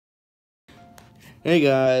Hey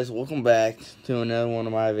guys, welcome back to another one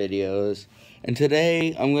of my videos. And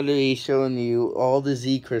today I'm going to be showing you all the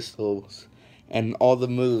Z crystals and all the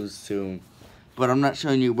moves to them. But I'm not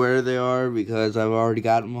showing you where they are because I've already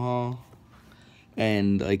got them all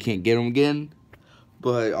and I can't get them again.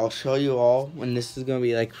 But I'll show you all, and this is going to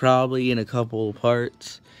be like probably in a couple of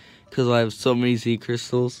parts because I have so many Z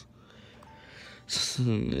crystals. I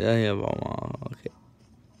have them all. Okay.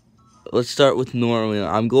 Let's start with normal.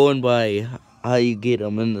 I'm going by how you get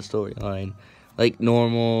them in the storyline. Like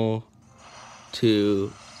normal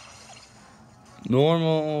to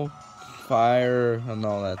normal, fire, and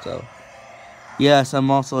all that stuff. Yes,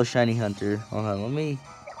 I'm also a shiny hunter. Hold on, let me.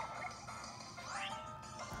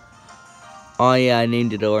 Oh yeah, I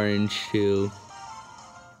named it orange too.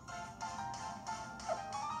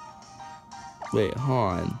 Wait,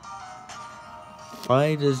 hold on.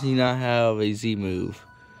 Why does he not have a Z move?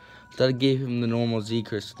 I thought I gave him the normal Z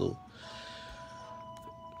crystal.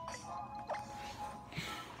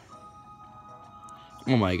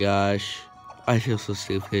 Oh my gosh. I feel so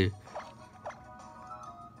stupid.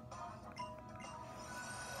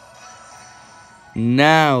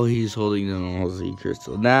 Now he's holding the normal Z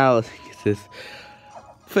crystal. Now let's get this.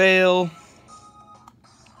 Fail.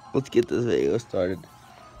 Let's get this video started.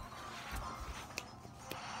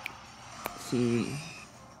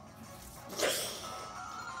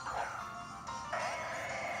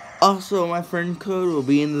 Also, my friend code will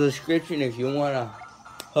be in the description if you want to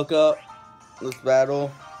hook up this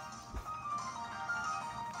battle.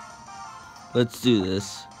 Let's do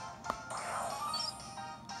this.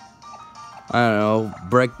 I don't know,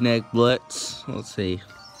 breakneck blitz. Let's see.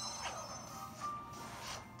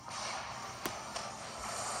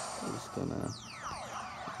 I'm just gonna.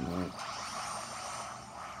 No.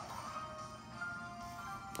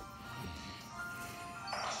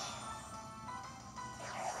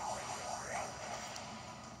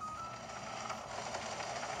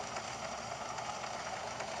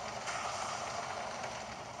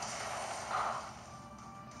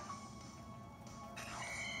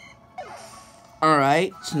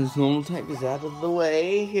 Alright, since normal type is out of the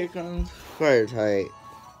way, here comes fire type.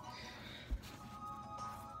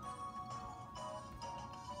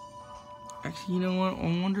 Actually, you know what?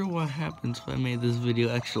 I wonder what happens if I made this video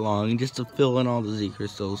extra long just to fill in all the Z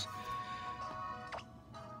crystals.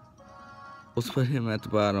 Let's put him at the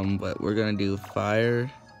bottom, but we're gonna do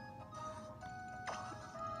fire.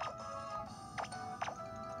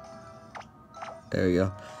 There we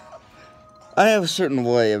go. I have a certain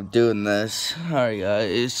way of doing this. Alright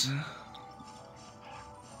guys.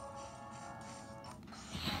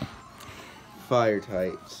 Fire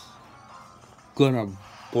types. Gonna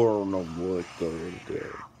burn them with the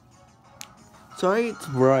sorry, it's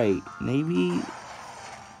bright. Maybe.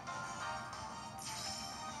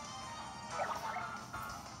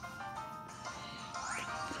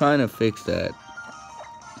 Trying to fix that.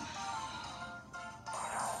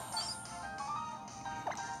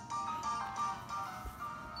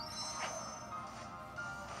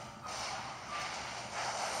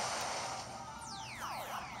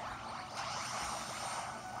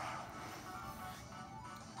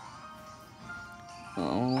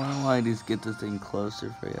 Oh, why don't I just get this thing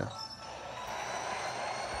closer for you?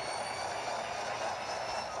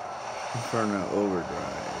 Inferno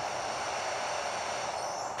Overdrive.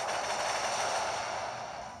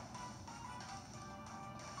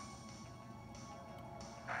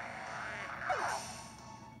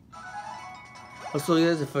 Also,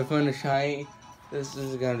 guys, if I find a shiny, this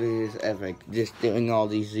is gonna be just epic. Just doing all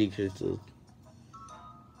these Z crystals.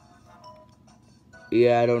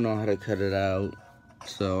 Yeah, I don't know how to cut it out,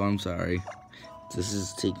 so I'm sorry. This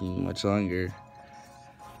is taking much longer.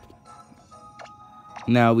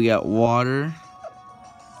 Now we got water.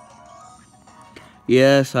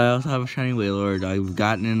 Yes, I also have a shiny Wailord. I've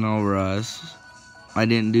gotten in Oras. I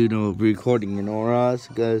didn't do no recording in Oras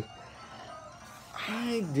because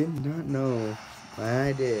I did not know.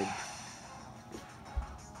 I did.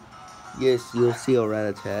 Yes, you'll see a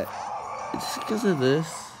Rattata. It's because of this.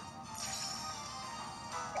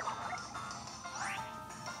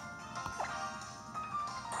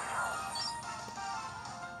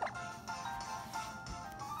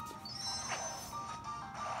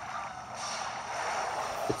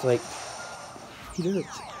 It's like he does.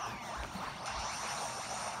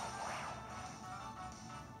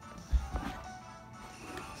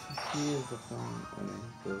 He is the fun, and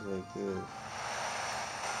he feels like this.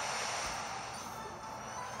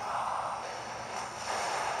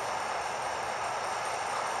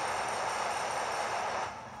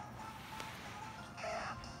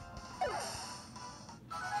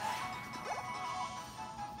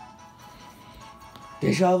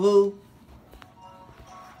 Deja vu?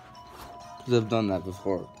 Because I've done that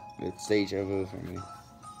before. It's deja vu for me.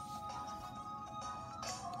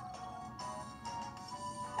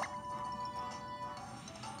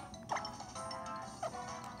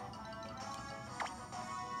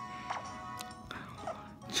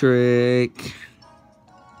 Trick.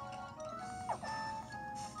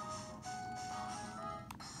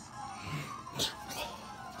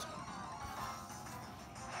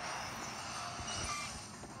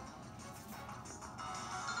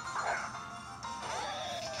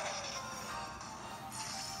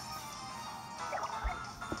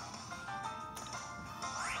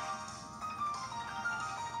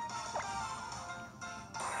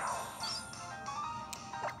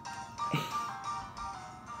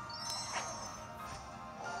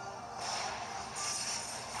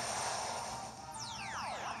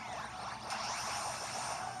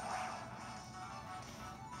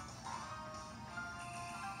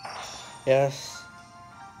 Yes.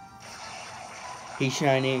 He's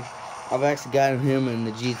shiny. I've actually gotten him in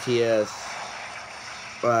the GTS.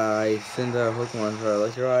 I sent out a Pokemon for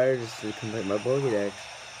Electrovire just to complete my Pokédex.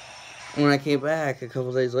 When I came back a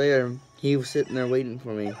couple days later, he was sitting there waiting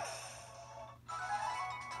for me.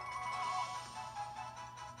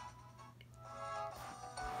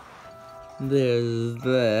 There's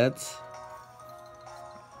that.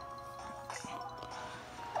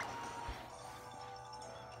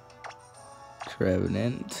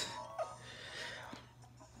 Trevenant.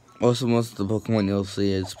 Also, most of the Pokemon you'll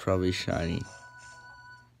see is probably shiny.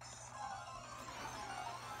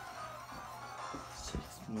 6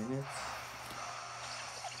 minutes.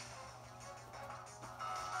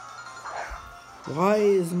 Why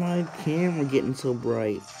is my camera getting so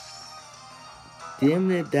bright? Dim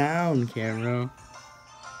it down, camera.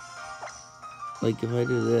 Like if I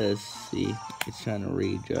do this, see, it's trying to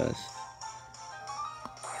readjust.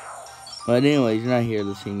 But anyways, you're not here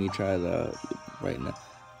to see me try that right now.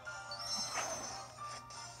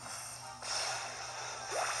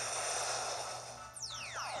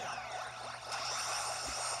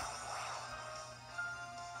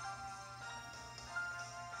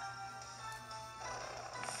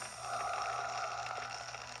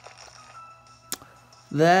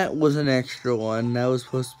 That was an extra one. That was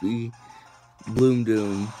supposed to be Bloom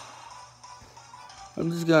Doom. I'm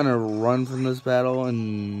just gonna run from this battle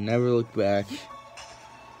and never look back.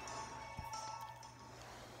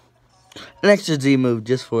 An extra Z move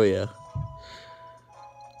just for you.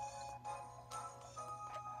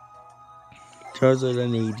 Charizard, I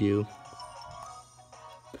need you.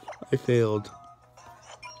 I failed.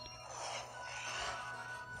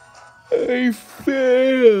 I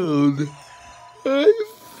failed. I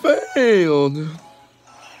failed.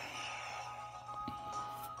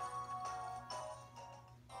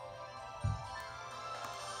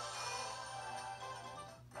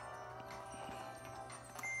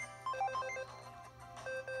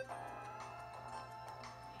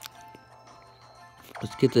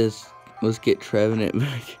 Let's get this. Let's get Trevenant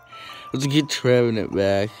back. Let's get Trevenant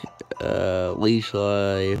back.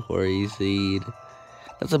 Leashly, Hori Seed.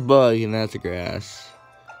 That's a bug and that's a grass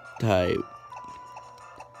type.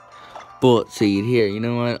 Bullet Seed. Here, you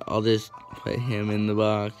know what? I'll just put him in the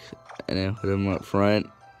box and then put him up front.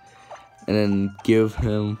 And then give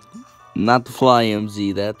him, not the Fly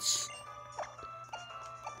MZ, that's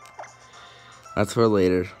for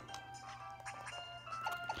later.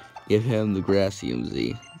 Give him the Grassy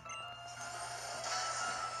MZ.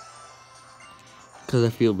 Because I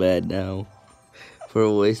feel bad now for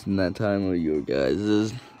wasting that time with you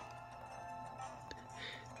guys.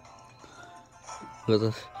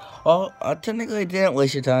 Oh, technically I didn't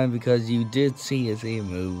waste your time because you did see his E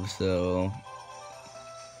move, so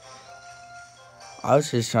I was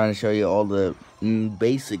just trying to show you all the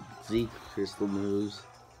basic Z crystal moves.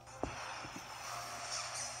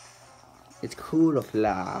 It's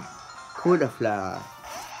Cutiefly. Cutiefly.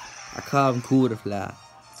 I call him Cutiefly.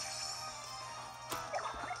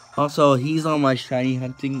 Also, he's on my shiny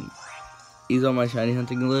hunting. He's on my shiny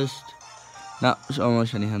hunting list. Not on my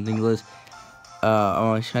shiny hunting list. On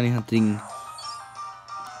my shiny hunting.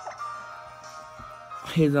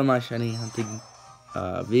 He's on my shiny hunting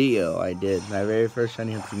video I did. My very first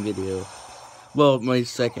shiny hunting video. Well, my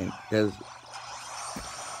second, because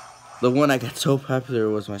the one I got so popular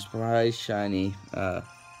was my surprise shiny.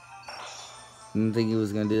 Didn't think he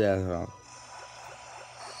was gonna do that at all.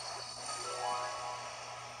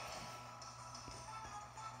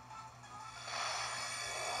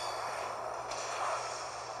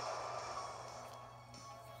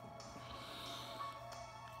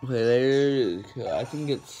 Okay, there. I think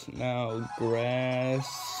it's now grass.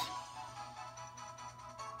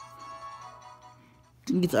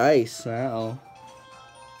 think it's ice now.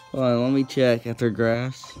 Hold on, let me check after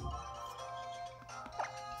grass.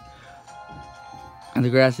 And the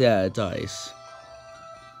grass, yeah, it's ice.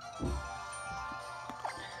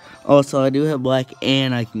 Also, I do have black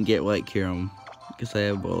and I can get white Kyurem. Because I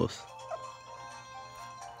have both.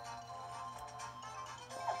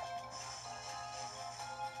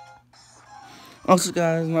 Also,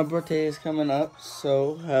 guys, my birthday is coming up,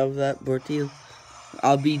 so have that birthday.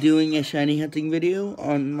 I'll be doing a shiny hunting video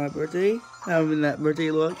on my birthday. Having that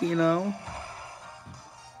birthday look, you know.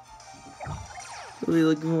 Really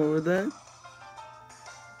looking forward to that.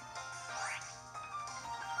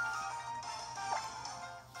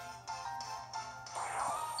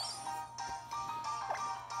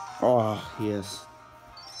 Oh, yes.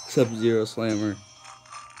 Sub-Zero Slammer.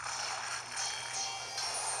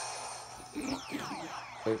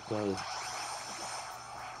 There it goes.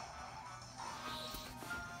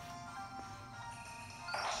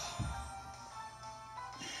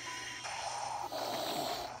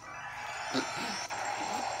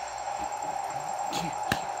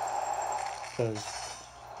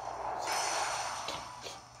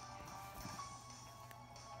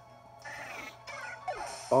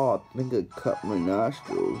 Oh, I think I cut my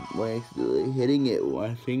nostril by accidentally hitting it with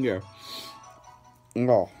my finger.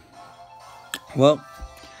 Oh. Well,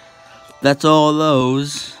 that's all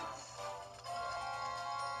those.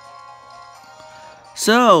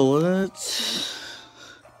 So, this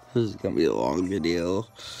is gonna be a long video.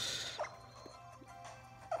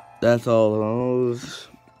 That's all those.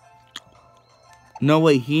 No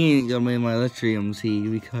way, he ain't gonna make my Electrium Z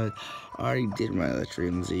because I already did my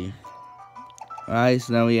Electrium Z. Alright,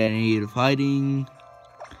 so now we need fighting.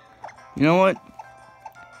 You know what?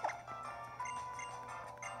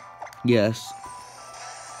 Yes.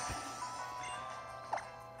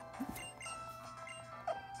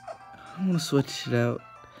 I'm gonna switch it out.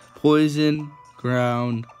 Poison,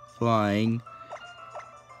 ground, flying.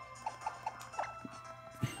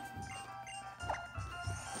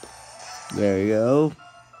 There you go.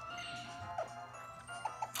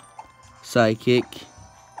 Psychic.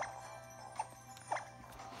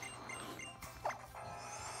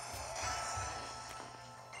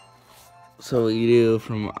 So we do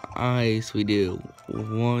from ice, we do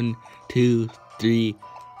 1, 2, 3,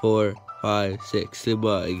 4, 5, 6, the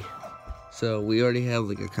bug. So we already have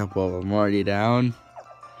like a couple of them already down.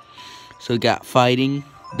 So we got fighting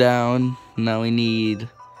down. Now we need.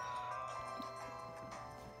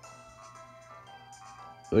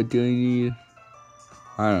 What do we need?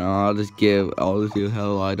 I don't know. I'll just do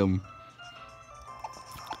Hello Item.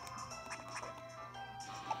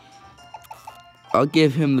 I'll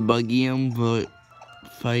give him the Bugium, but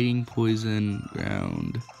fighting, poison,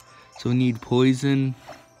 ground. So we need poison.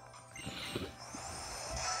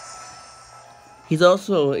 He's a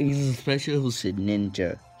special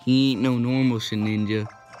Shedinja. He ain't no normal Shedinja.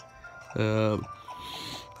 Oh,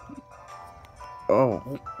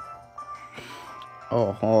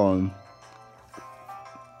 hold on.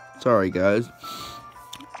 Sorry, guys.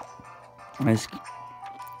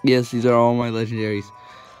 Yes, these are all my legendaries.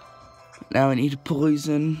 Now I need a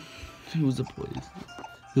poison. Who's a poison?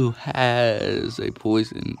 Who has a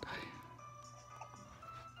poison?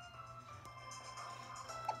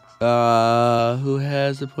 Who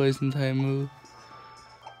has a poison type move?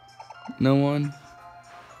 No one?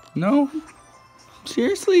 No?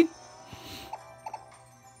 Seriously?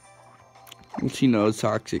 She knows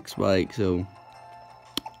Toxic Spike, so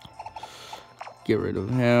get rid of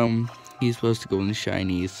him. He's supposed to go in the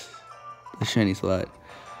shinies. The shiny slot.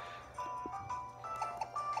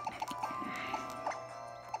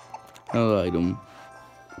 Hello Item.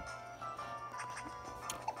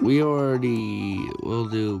 We'll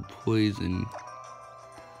do poison.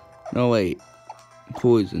 No, wait.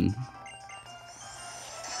 Poison.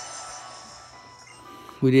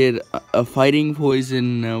 We did a fighting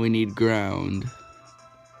poison, now we need ground.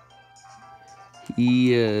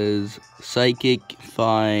 He is psychic,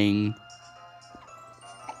 flying,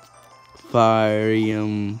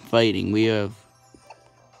 fighting. We have,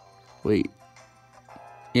 wait.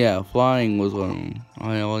 Yeah, flying was one of them.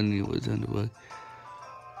 All I knew was Underbug.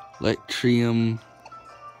 Electrium,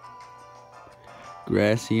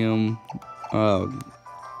 Grassium.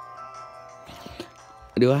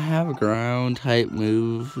 Do I have a ground type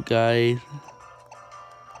move, guys?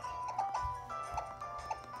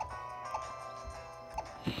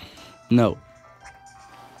 No.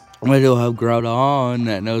 I do have Groudon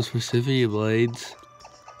that knows Precipitia Blades.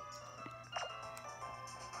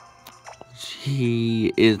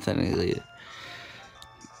 He is technically.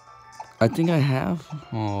 I think I have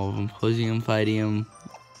all of them. Posium, Fightium.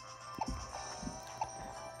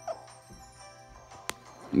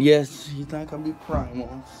 Yes, he's not gonna be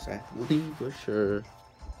primal, sadly, for sure.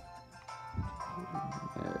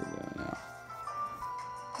 There we go now.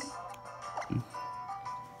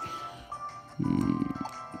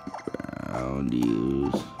 Ground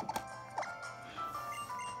use.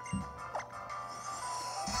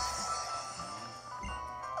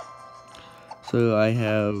 So I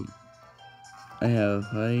have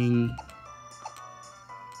fighting.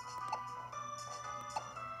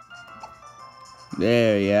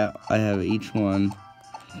 There, yeah, I have each one.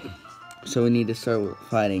 So we need to start with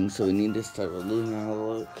fighting. So we need to start with Luna.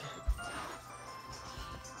 Look.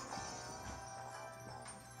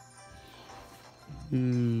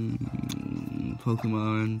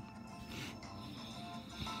 Pokemon.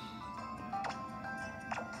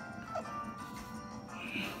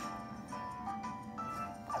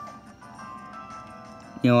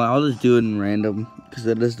 You know, I'll just do it in random because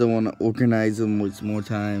I just don't want to organize them with more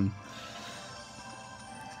time.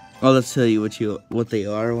 I'll just tell you what they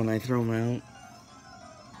are when I throw them out.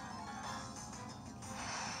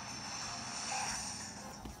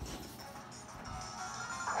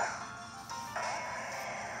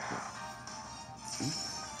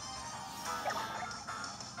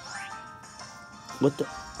 What the?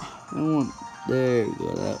 I don't want. There you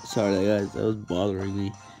go. Sorry, guys. That was bothering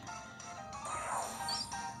me.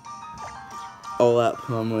 All that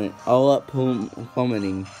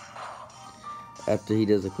plummeting after he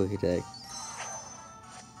does a quick attack.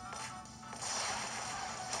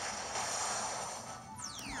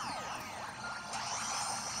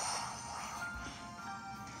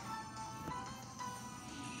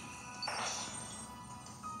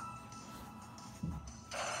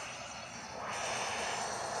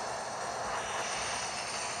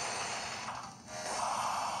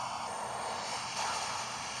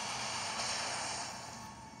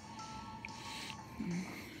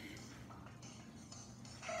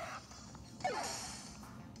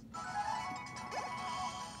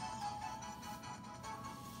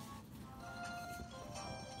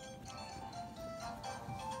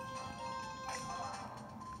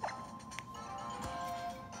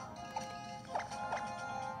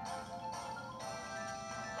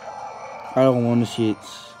 I don't want the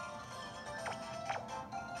sheets.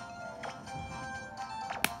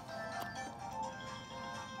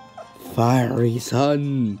 Fiery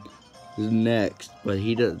Sun is next, but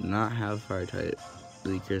he does not have fire type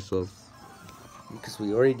Z crystals because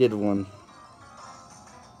we already did one.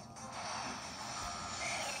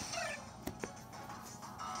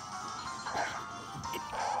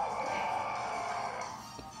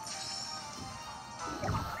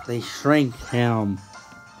 They shrank him.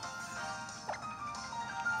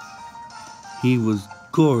 He was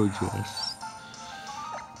gorgeous.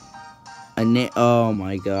 Oh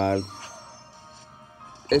my god.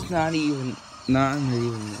 It's not even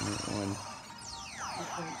one.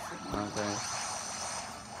 Okay.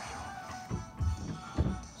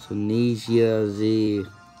 So Nisia Z.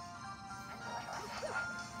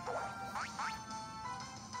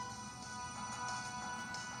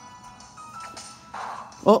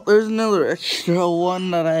 Oh, there's another extra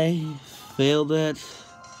one that I failed at.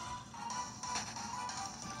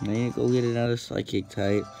 I need to go get another psychic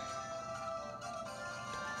type.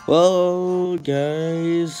 Well,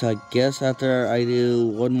 guys, I guess after I do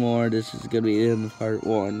one more, this is gonna be the end of part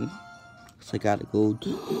 1. Cause I gotta go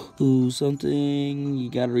do something. You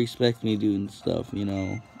gotta respect me doing stuff, you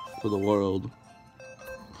know, for the world.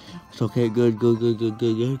 It's okay, good. Put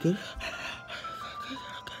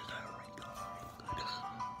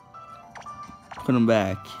him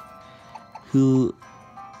back. Who?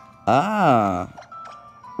 Ah,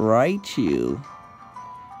 Raichu.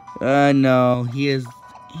 No, he's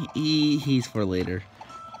for later.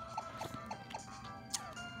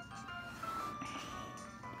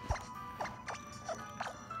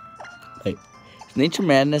 Wait, is Nature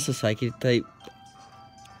Madness a psychic type?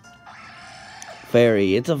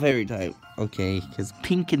 Fairy, it's a fairy type. Okay, because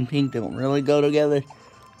pink and pink don't really go together.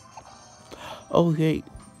 Okay.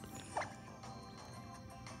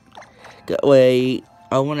 Wait,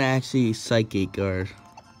 I want to actually psychic guard.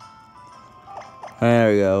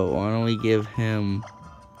 There we go. Why don't we give him...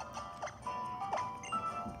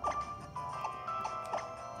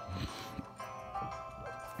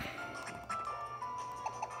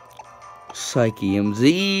 Psychium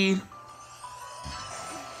Z.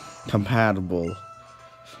 Compatible.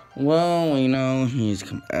 Well, you know, he's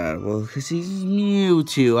compatible because he's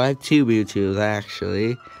Mewtwo. I have 2 Mewtwo's,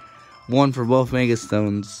 actually. One for both Mega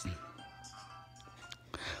Stones.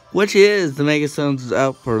 Which is, the Mega Stones is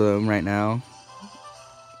out for them right now.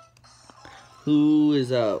 Who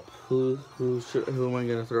is up? Who am I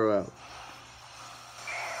gonna throw out?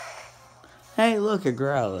 Hey, look, a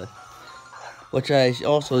Growlithe. Which I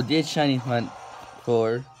also did shiny hunt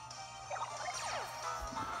for.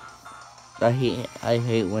 I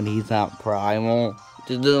hate when he's not primal. It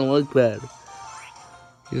just doesn't look bad.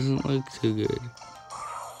 He doesn't look too good.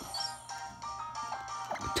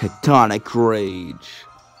 Tectonic Rage.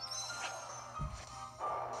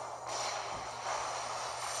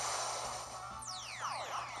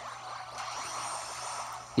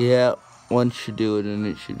 Yeah, one should do it, and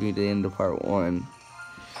it should be the end of part 1.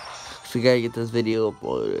 So we gotta get this video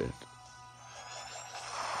uploaded.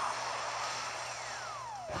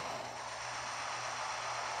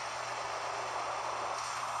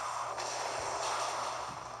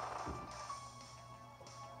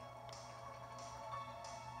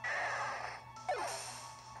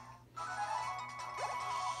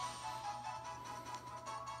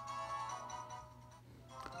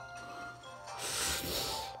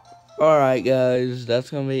 Alright guys, that's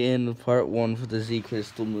gonna be the end of part 1 for the Z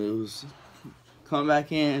Crystal moves. Come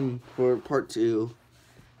back in for part 2,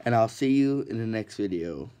 and I'll see you in the next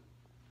video.